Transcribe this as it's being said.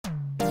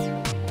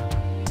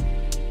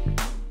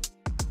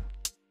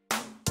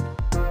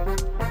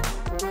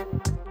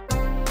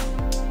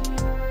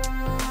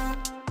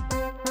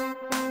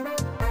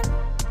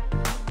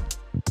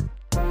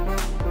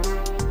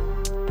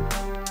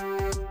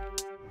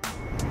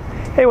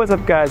Hey, what's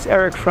up guys?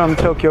 Eric from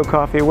Tokyo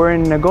Coffee. We're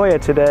in Nagoya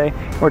today.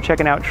 We're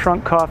checking out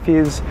Trunk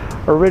Coffee's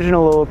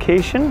original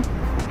location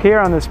here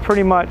on this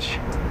pretty much,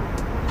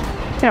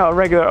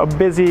 a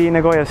busy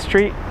Nagoya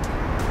street.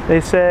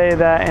 They say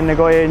that in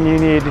Nagoya you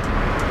need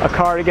a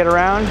car to get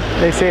around.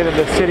 They say that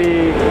the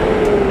city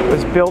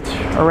was built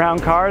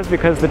around cars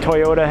because the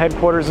Toyota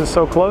headquarters is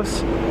so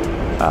close.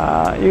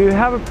 You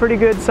have a pretty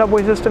good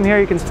subway system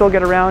here. You can still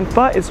get around,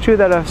 but it's true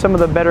that some of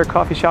the better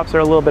coffee shops are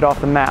a little bit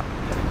off the map.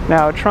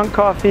 Now, Trunk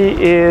Coffee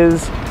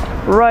is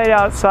right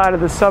outside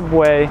of the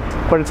subway,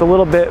 but it's a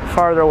little bit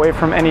farther away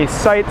from any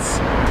sites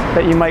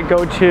that you might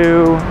go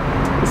to.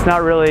 It's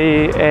not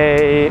really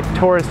a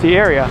touristy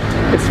area.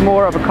 It's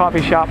more of a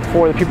coffee shop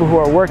for the people who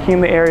are working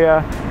in the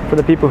area, for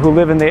the people who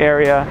live in the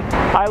area.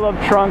 I love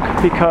Trunk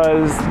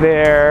because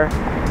their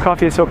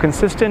coffee is so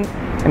consistent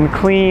and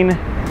clean,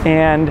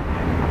 and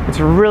it's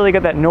really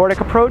got that Nordic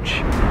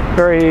approach,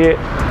 very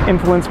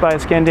influenced by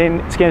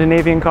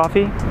Scandinavian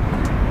coffee.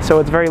 So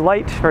it's very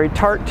light, very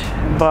tart,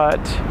 but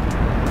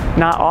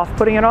not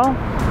off-putting at all.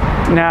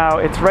 Now,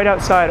 it's right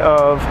outside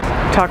of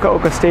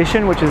Takaoka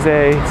Station, which is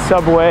a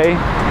subway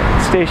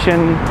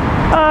station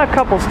a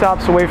couple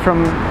stops away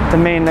from the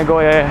main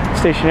Nagoya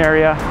station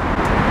area.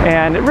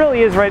 And it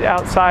really is right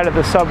outside of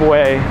the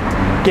subway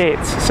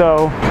gates.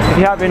 So if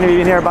you happen to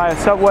be nearby a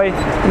subway,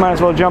 you might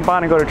as well jump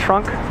on and go to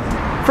Trunk.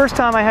 First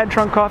time I had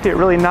Trunk Coffee, it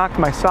really knocked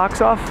my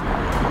socks off.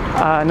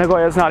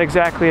 Nagoya is not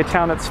exactly a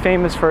town that's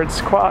famous for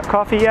its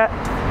coffee yet.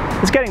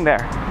 It's getting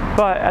there.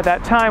 But at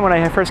that time, when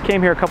I first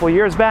came here a couple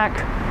years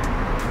back,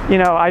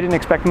 I didn't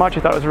expect much.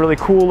 I thought it was a really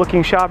cool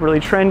looking shop, really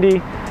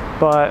trendy.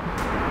 But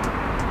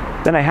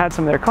then I had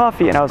some of their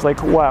coffee and I was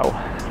like, wow,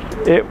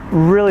 it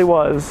really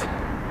was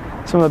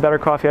some of the better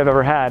coffee I've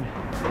ever had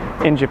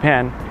in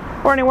Japan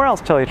or anywhere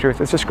else, to tell you the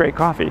truth. It's just great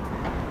coffee.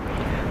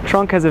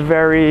 Trunk has a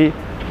very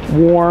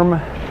warm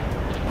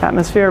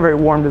atmosphere, very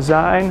warm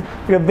design.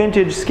 We have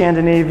vintage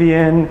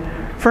Scandinavian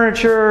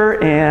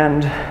furniture,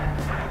 and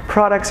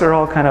products are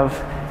all kind of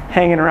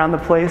hanging around the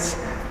place,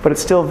 but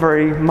it's still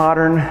very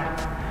modern,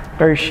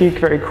 very chic,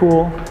 very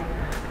cool.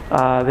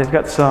 They've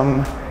got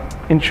some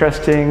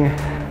interesting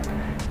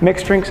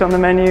mixed drinks on the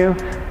menu.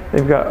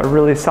 They've got a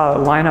really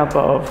solid lineup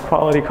of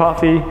quality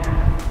coffee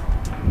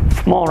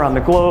from all around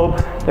the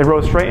globe. They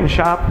roast right in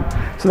shop.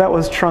 So that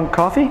was Trunk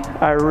Coffee.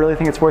 I really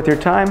think it's worth your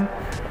time.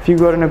 If you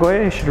go to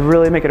Nagoya, you should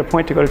really make it a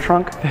point to go to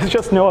Trunk. There's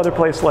just no other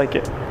place like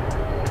it.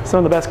 Some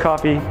of the best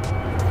coffee,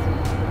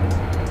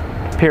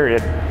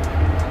 period.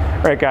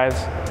 All right, guys,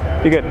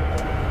 be good.